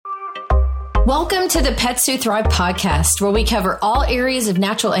Welcome to the Pets Who Thrive podcast, where we cover all areas of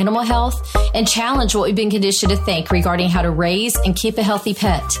natural animal health and challenge what we've been conditioned to think regarding how to raise and keep a healthy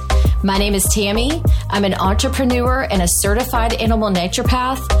pet. My name is Tammy. I'm an entrepreneur and a certified animal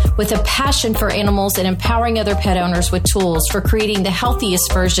naturopath with a passion for animals and empowering other pet owners with tools for creating the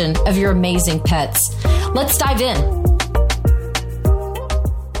healthiest version of your amazing pets. Let's dive in.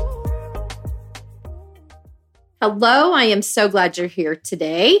 Hello, I am so glad you're here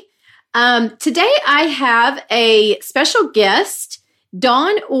today. Today I have a special guest.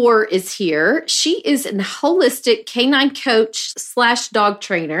 Dawn Orr is here. She is a holistic canine coach / dog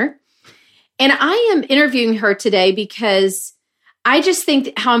trainer. And I am interviewing her today because I just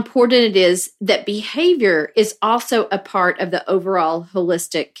think how important it is that behavior is also a part of the overall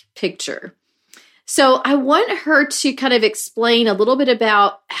holistic picture. So I want her to kind of explain a little bit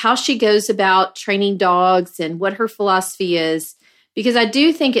about how she goes about training dogs and what her philosophy is, because I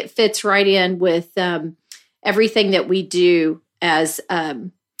do think it fits right in with everything that we do as,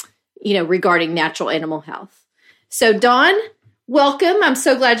 regarding natural animal health. So Dawn, welcome. I'm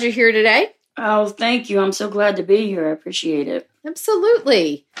so glad you're here today. Oh, thank you. I'm so glad to be here. I appreciate it.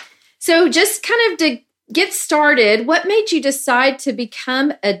 Absolutely. So just kind of to get started, what made you decide to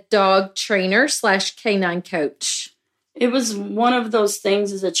become a dog trainer / canine coach? It was one of those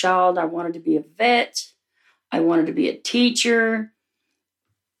things as a child. I wanted to be a vet. I wanted to be a teacher.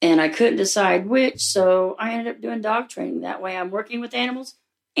 And I couldn't decide which, so I ended up doing dog training. That way I'm working with animals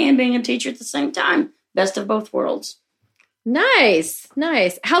and being a teacher at the same time. Best of both worlds. Nice.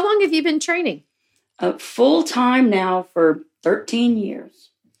 How long have you been training? Full time now for 13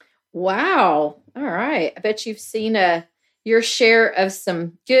 years. Wow. All right. I bet you've seen your share of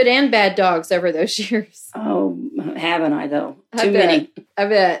some good and bad dogs over those years. Oh, haven't I, though? Too many. I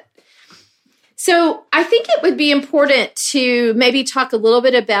bet. So I think it would be important to maybe talk a little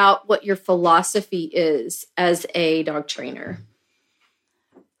bit about what your philosophy is as a dog trainer.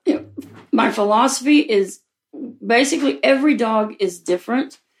 My philosophy is basically every dog is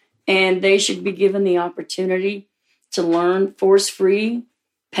different, and they should be given the opportunity to learn force-free,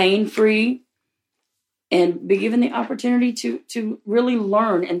 pain-free, and be given the opportunity to really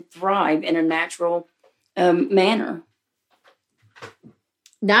learn and thrive in a natural manner.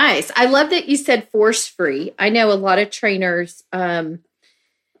 Nice. I love that you said force-free. I know a lot of trainers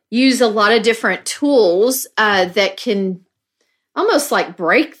use a lot of different tools that can almost like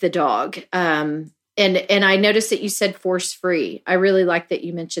break the dog. And I noticed that you said force-free. I really like that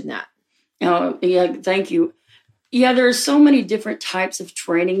you mentioned that. Oh, yeah, thank you. Yeah, there are so many different types of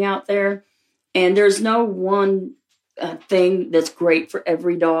training out there, and there's no one thing that's great for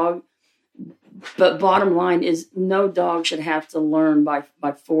every dog. But bottom line is no dog should have to learn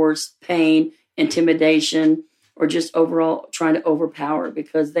by force, pain, intimidation, or just overall trying to overpower,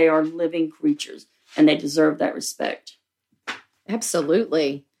 because they are living creatures and they deserve that respect.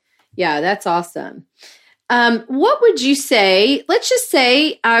 Absolutely. Yeah, that's awesome. What would you say? Let's just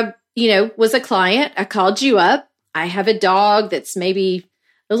say I, was a client. I called you up. I have a dog that's maybe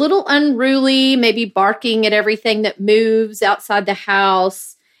a little unruly, maybe barking at everything that moves outside the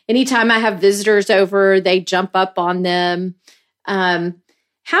house. Anytime I have visitors over, they jump up on them.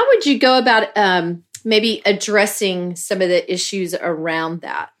 How would you go about maybe addressing some of the issues around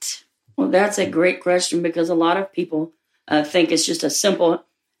that? Well, that's a great question, because a lot of people think it's just a simple,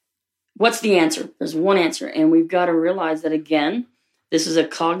 what's the answer? There's one answer. And we've got to realize that, again, this is a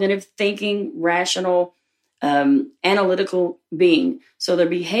cognitive thinking, rational, analytical being. So their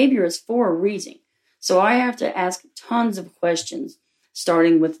behavior is for a reason. So I have to ask tons of questions,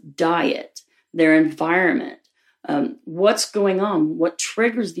 starting with diet, their environment, what's going on, what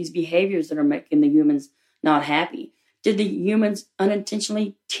triggers these behaviors that are making the humans not happy. Did the humans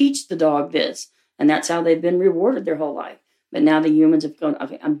unintentionally teach the dog this? And that's how they've been rewarded their whole life. But now the humans have gone,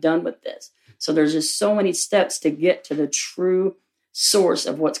 okay, I'm done with this. So there's just so many steps to get to the true source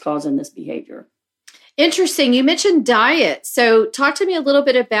of what's causing this behavior. Interesting. You mentioned diet. So talk to me a little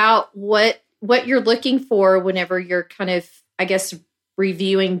bit about what you're looking for whenever you're kind of, I guess,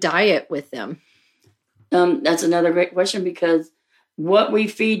 reviewing diet with them. That's another great question, because what we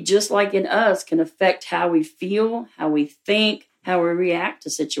feed, just like in us, can affect how we feel, how we think, how we react to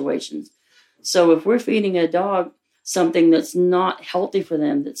situations. So if we're feeding a dog something that's not healthy for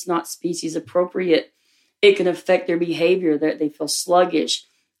them, that's not species appropriate, it can affect their behavior, that they feel sluggish.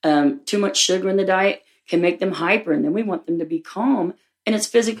 Too much sugar in the diet can make them hyper, and then we want them to be calm, and it's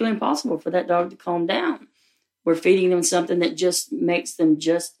physically impossible for that dog to calm down. We're feeding them something that just makes them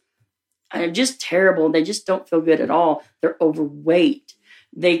just terrible. They just don't feel good at all. They're overweight.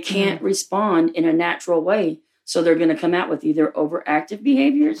 They can't respond in a natural way. So they're going to come out with either overactive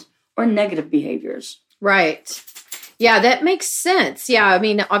behaviors or negative behaviors. Right. Yeah, that makes sense. Yeah, I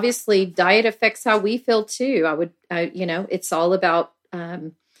mean, obviously, diet affects how we feel too. It's all about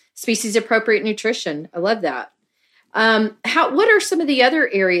species appropriate nutrition. I love that. What are some of the other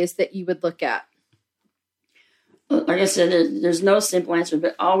areas that you would look at? Like I said, there's no simple answer,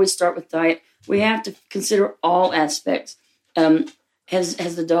 but always start with diet. We have to consider all aspects.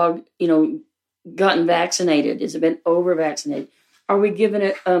 Has the dog, gotten vaccinated? Has it been over vaccinated? Are we giving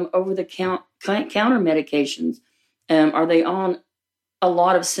it over the counter medications? Are they on a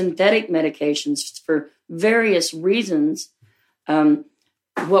lot of synthetic medications for various reasons?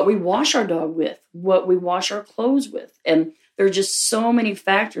 What we wash our dog with, what we wash our clothes with, and there are just so many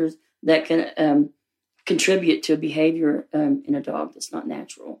factors that can contribute to a behavior in a dog that's not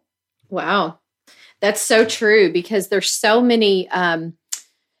natural. Wow. That's so true, because there's so many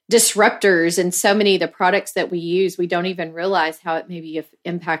disruptors and so many of the products that we use, we don't even realize how it may be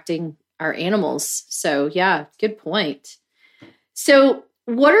impacting our animals. So yeah, good point. So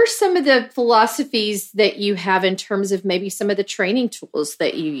what are some of the philosophies that you have in terms of maybe some of the training tools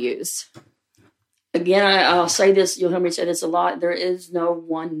that you use? Again, I'll say this, you'll hear me say this a lot. There is no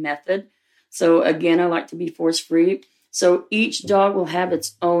one method. So again, I like to be force-free. So each dog will have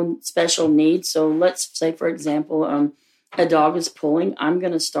its own special needs. So let's say, for example, a dog is pulling. I'm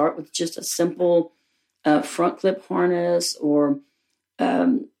going to start with just a simple front clip harness, or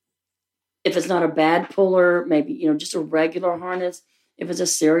if it's not a bad puller, maybe, just a regular harness. If it's a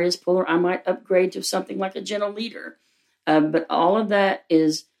serious puller, I might upgrade to something like a gentle leader. But all of that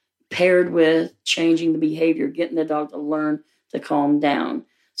is paired with changing the behavior, getting the dog to learn to calm down.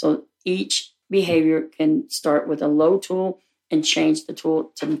 So each behavior can start with a low tool and change the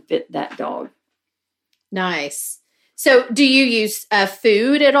tool to fit that dog. Nice. So do you use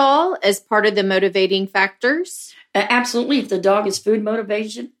food at all as part of the motivating factors? Absolutely. If the dog is food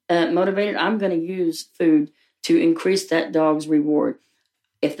motivated, I'm going to use food to increase that dog's reward.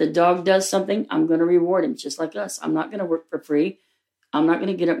 If the dog does something, I'm going to reward him, just like us. I'm not going to work for free. I'm not going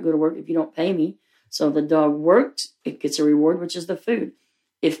to get up and go to work if you don't pay me. So the dog works, it gets a reward, which is the food.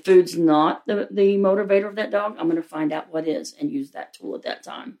 If food's not the motivator of that dog, I'm going to find out what is and use that tool at that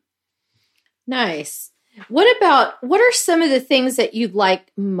time. Nice. What are some of the things that you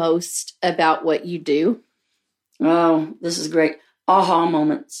like most about what you do? Oh, this is great. Aha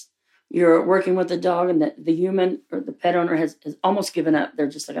moments. You're working with the dog and the human or the pet owner has almost given up. They're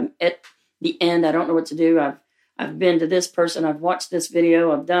just like, I'm at the end. I don't know what to do. I've been to this person. I've watched this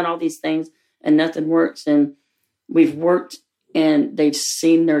video. I've done all these things and nothing works. And we've worked and they've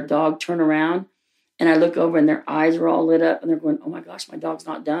seen their dog turn around. And I look over and their eyes are all lit up and they're going, oh my gosh, my dog's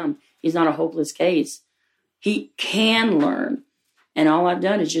not dumb. He's not a hopeless case. He can learn. And all I've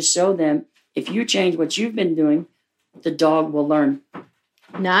done is just show them, if you change what you've been doing, the dog will learn.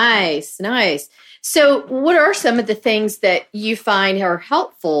 Nice. So what are some of the things that you find are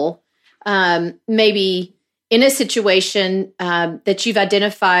helpful, maybe in a situation that you've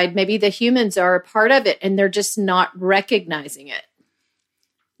identified, maybe the humans are a part of it and they're just not recognizing it?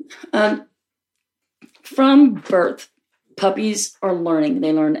 From birth, puppies are learning.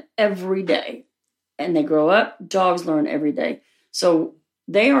 They learn every day. And they grow up, dogs learn every day. So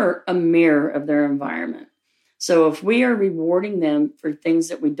they are a mirror of their environment. So if we are rewarding them for things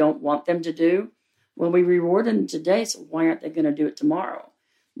that we don't want them to do, well, we reward them today, so why aren't they going to do it tomorrow?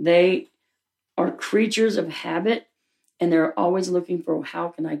 They are creatures of habit, and they're always looking for, how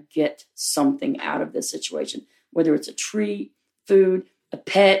can I get something out of this situation? Whether it's a treat, food, a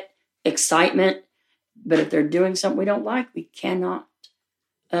pet, excitement. But if they're doing something we don't like, we cannot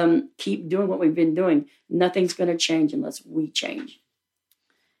keep doing what we've been doing. Nothing's going to change unless we change.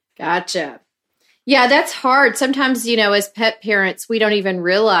 Gotcha. Yeah, that's hard. Sometimes, as pet parents, we don't even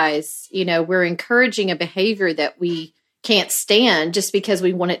realize, we're encouraging a behavior that we can't stand just because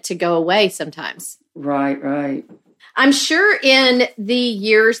we want it to go away sometimes. Right. I'm sure in the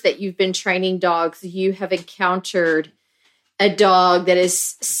years that you've been training dogs, you have encountered a dog that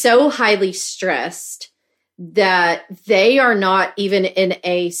is so highly stressed that they are not even in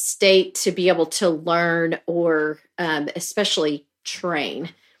a state to be able to learn or especially train.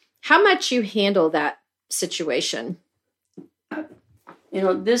 How much you handle that situation?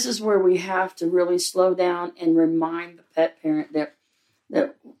 This is where we have to really slow down and remind the pet parent that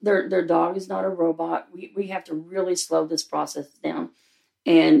their dog is not a robot. We have to really slow this process down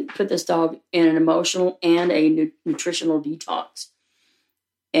and put this dog in an emotional and a nutritional detox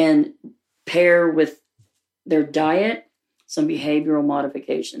and pair with their diet some behavioral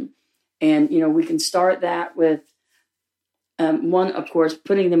modification. And, we can start that with one, of course,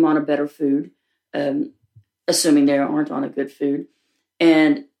 putting them on a better food, assuming they aren't on a good food,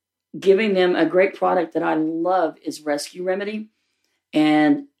 and giving them a great product that I love is Rescue Remedy,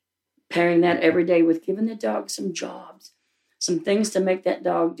 and pairing that every day with giving the dog some jobs, some things to make that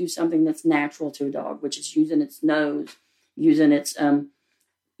dog do something that's natural to a dog, which is using its nose, using its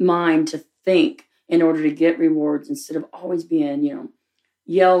mind to think in order to get rewards instead of always being,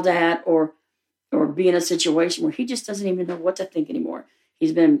 yelled at or be in a situation where he just doesn't even know what to think anymore.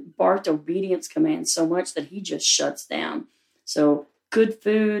 He's been barked obedience commands so much that he just shuts down. So good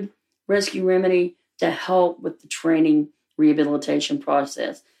food, Rescue Remedy to help with the training rehabilitation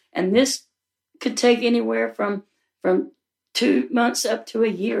process. And this could take anywhere from 2 months up to a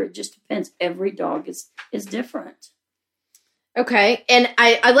year. It just depends. Every dog is different. Okay. And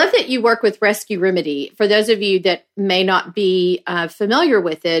I love that you work with Rescue Remedy. For those of you that may not be familiar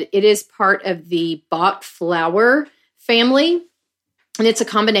with it, it is part of the Bach flower family. And it's a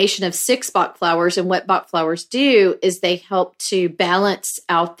combination of 6 Bach flowers. And what Bach flowers do is they help to balance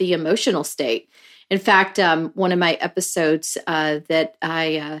out the emotional state. In fact, one of my episodes that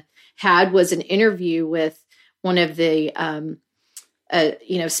I had was an interview with one of the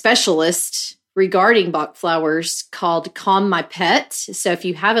specialists regarding Bach flowers called Calm My Pet. So if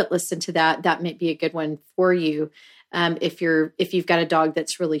you haven't listened to that, that might be a good one for you if you've got a dog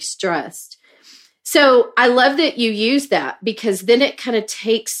that's really stressed. So I love that you use that, because then it kind of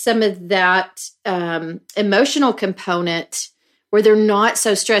takes some of that emotional component where they're not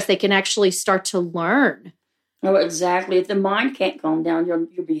so stressed. They can actually start to learn. Oh, exactly. If the mind can't calm down,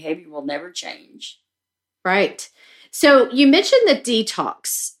 your behavior will never change. Right. So you mentioned the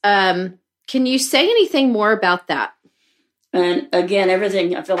detox. Can you say anything more about that? And again,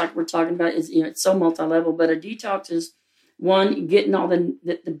 everything I feel like we're talking about is, it's so multi-level, but a detox is one, getting all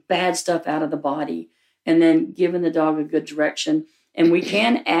the bad stuff out of the body and then giving the dog a good direction. And we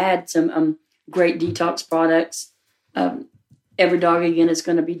can add some great detox products. Every dog, again, is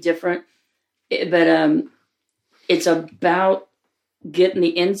going to be different, but it's about getting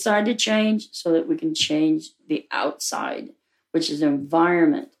the inside to change so that we can change the outside, which is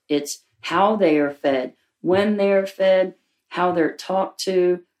environment. It's how they are fed, when they are fed, how they're talked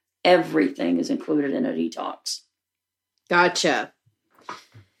to. Everything is included in a detox. Gotcha.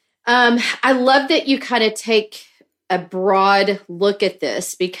 I love that you kind of take a broad look at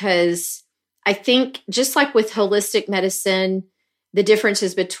this, because I think just like with holistic medicine, the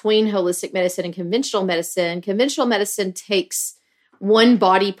differences between holistic medicine and conventional medicine takes one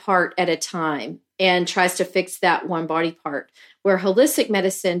body part at a time and tries to fix that one body part, where holistic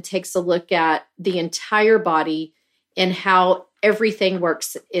medicine takes a look at the entire body and how everything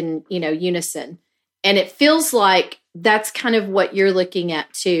works in, unison. And it feels like that's kind of what you're looking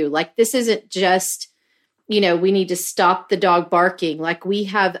at too. Like, this isn't just, we need to stop the dog barking. Like, we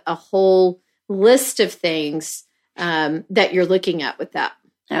have a whole list of things that you're looking at with that.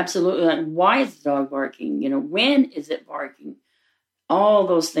 Absolutely. Like, why is the dog barking? When is it barking? All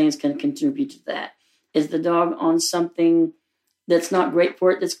those things can contribute to that. Is the dog on something that's not great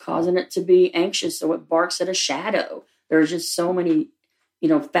for it, that's causing it to be anxious, so it barks at a shadow? There's just so many,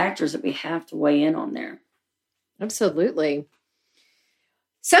 factors that we have to weigh in on there. Absolutely.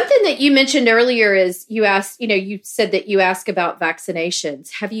 Something that you mentioned earlier is you said that you ask about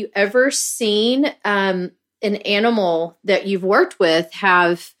vaccinations. Have you ever seen an animal that you've worked with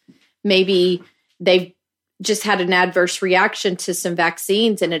have maybe they've just had an adverse reaction to some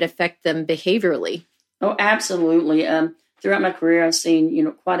vaccines and it affect them behaviorally? Oh, absolutely. Throughout my career, I've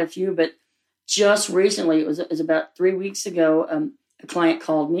seen, quite a few, but just recently, it was about 3 weeks ago, a client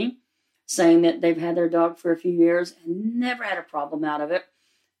called me saying that they've had their dog for a few years and never had a problem out of it.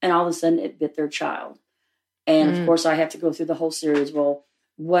 And all of a sudden it bit their child. And of course I have to go through the whole series. Well,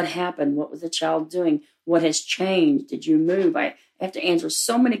 what happened? What was the child doing? What has changed? Did you move? I have to answer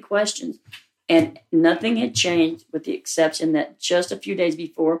so many questions, and nothing had changed with the exception that just a few days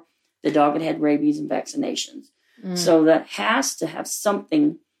before the dog had rabies and vaccinations. So that has to have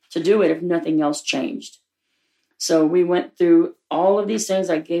something to do with it if nothing else changed. So we went through all of these things.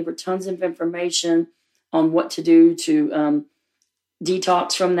 I gave her tons of information on what to do to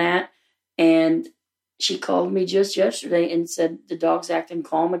detox from that. And she called me just yesterday and said the dog's acting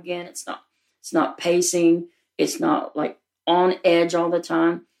calm again. It's not pacing. It's not like on edge all the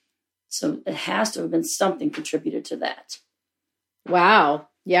time. So it has to have been something contributed to that. Wow.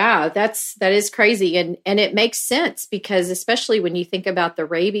 Yeah, that is crazy. And it makes sense, because especially when you think about the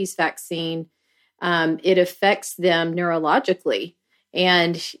rabies vaccine, it affects them neurologically.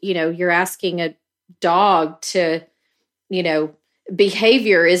 And, you're asking a dog to,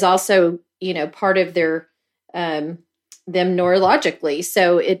 behavior is also, part of their, them neurologically.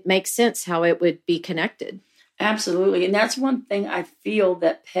 So it makes sense how it would be connected. Absolutely. And that's one thing I feel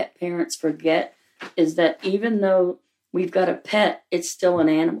that pet parents forget is that even though we've got a pet, it's still an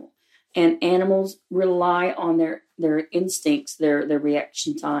animal. And animals rely on their instincts, their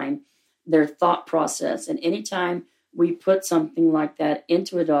reaction time, their thought process. And anytime we put something like that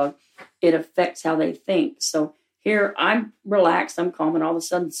into a dog, it affects how they think. So here I'm relaxed, I'm calm, and all of a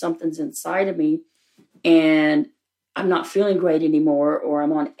sudden something's inside of me and I'm not feeling great anymore, or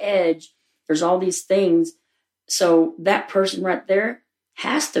I'm on edge. There's all these things. So that person right there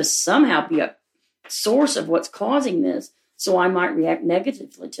has to somehow be a source of what's causing this. So I might react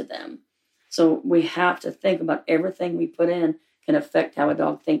negatively to them. So we have to think about everything we put in can affect how a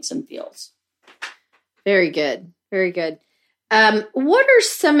dog thinks and feels. Very good. Very good. What are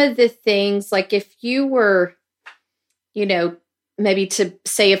some of the things, like if you were, maybe to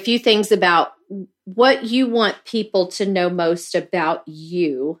say a few things about what you want people to know most about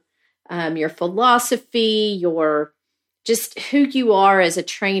you, your philosophy, your just who you are as a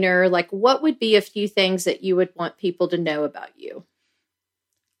trainer, like what would be a few things that you would want people to know about you?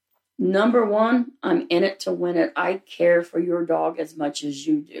 Number one, I'm in it to win it. I care for your dog as much as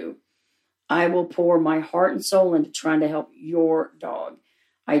you do. I will pour my heart and soul into trying to help your dog.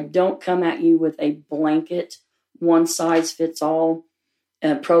 I don't come at you with a blanket, one size fits all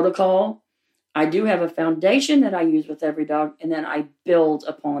protocol. I do have a foundation that I use with every dog, and then I build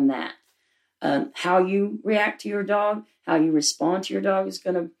upon that. How you react to your dog, how you respond to your dog is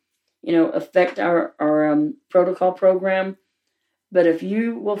going to, affect our protocol program. But if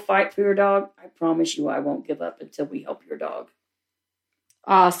you will fight for your dog, I promise you I won't give up until we help your dog.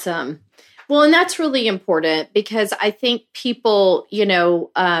 Awesome. Well, and that's really important because I think people,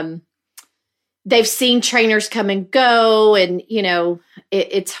 they've seen trainers come and go, and,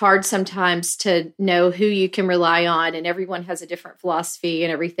 it's hard sometimes to know who you can rely on, and everyone has a different philosophy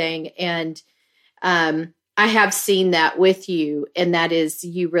and everything. And I have seen that with you, and that is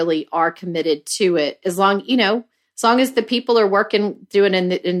you really are committed to it as long as the people are working, doing,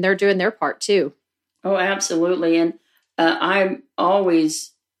 and they're doing their part too. Oh, absolutely. And I'm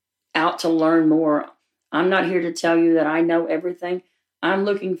always out to learn more. I'm not here to tell you that I know everything. I'm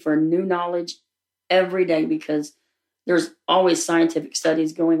looking for new knowledge every day because there's always scientific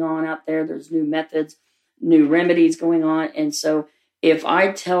studies going on out there. There's new methods, new remedies going on. And so if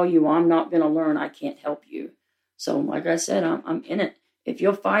I tell you I'm not going to learn, I can't help you. So like I said, I'm in it. If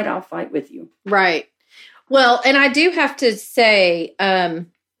you'll fight, I'll fight with you. Right. Well, and I do have to say,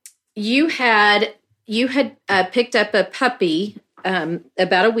 you had picked up a puppy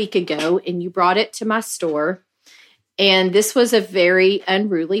about a week ago, and you brought it to my store. And this was a very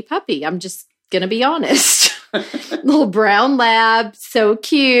unruly puppy. I'm just going to be honest. Little brown lab, so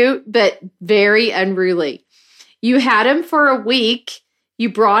cute, but very unruly. You had him for a week. You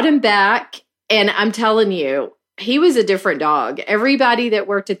brought him back, and I'm telling you, he was a different dog. Everybody that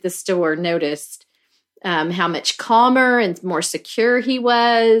worked at the store noticed how much calmer and more secure he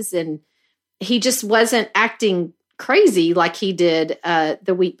was, and he just wasn't acting crazy like he did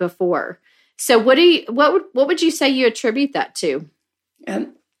the week before. So what would you say you attribute that to?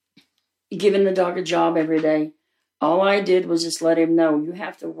 Giving the dog a job every day. All I did was just let him know you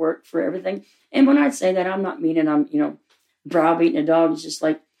have to work for everything. And when I say that, I'm not meaning I'm browbeating a dog. It's just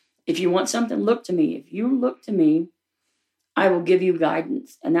like, if you want something, look to me. If you look to me, I will give you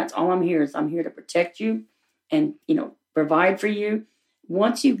guidance. And that's all I'm here is. I'm here to protect you and, provide for you.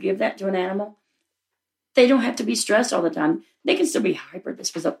 Once you give that to an animal, they don't have to be stressed all the time. They can still be hyper.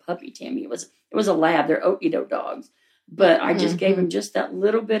 This was a puppy, Tammy. It was a lab. They're Okido dogs. But I just gave him just that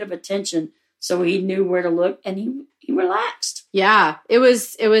little bit of attention so he knew where to look, and he relaxed. Yeah, it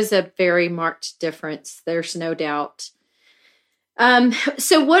was a very marked difference. There's no doubt.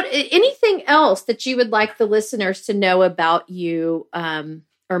 So anything else that you would like the listeners to know about you,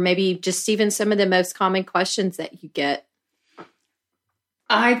 or maybe just even some of the most common questions that you get?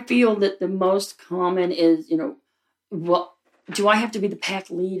 I feel that the most common is, what do I have to be the pack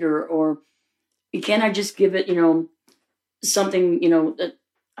leader, or can I just give it, something,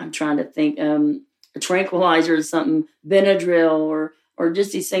 I'm trying to think, a tranquilizer or something, Benadryl, or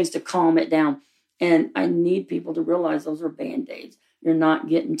just these things to calm it down. And I need people to realize those are Band-Aids. You're not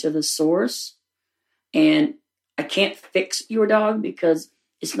getting to the source. And I can't fix your dog because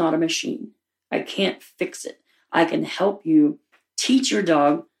it's not a machine. I can't fix it. I can help you teach your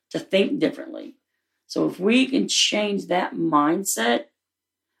dog to think differently. So if we can change that mindset,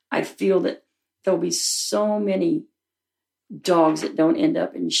 I feel that there'll be so many dogs that don't end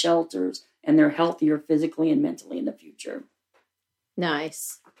up in shelters, and they're healthier physically and mentally in the future.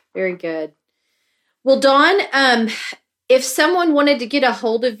 Nice. Very good. Well, Dawn, if someone wanted to get a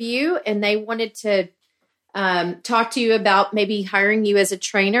hold of you and they wanted to talk to you about maybe hiring you as a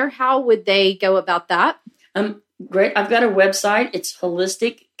trainer, how would they go about that? Great. I've got a website. It's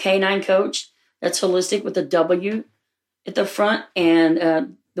Holistic Canine Coach. That's holistic with a W at the front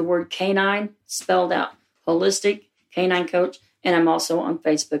and the word canine spelled out. Holistic Canine Coach. And I'm also on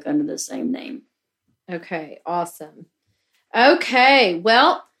Facebook under the same name. Okay, awesome. Okay,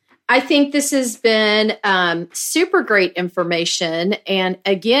 well, I think this has been super great information. And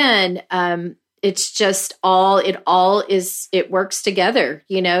again, it's just it works together,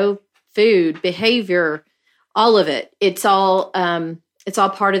 food, behavior, all of it. It's all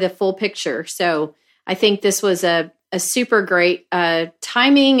part of the full picture. So I think this was a super great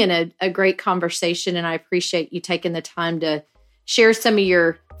timing and a great conversation. And I appreciate you taking the time to share some of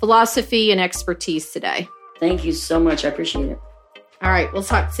your philosophy and expertise today. Thank you so much. I appreciate it. All right. We'll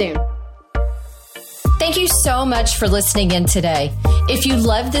talk soon. Thank you so much for listening in today. If you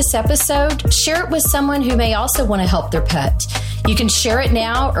loved this episode, share it with someone who may also want to help their pet. You can share it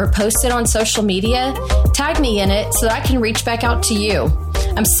now or post it on social media. Tag me in it so that I can reach back out to you.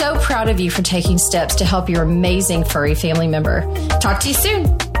 I'm so proud of you for taking steps to help your amazing furry family member. Talk to you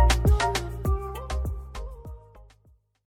soon.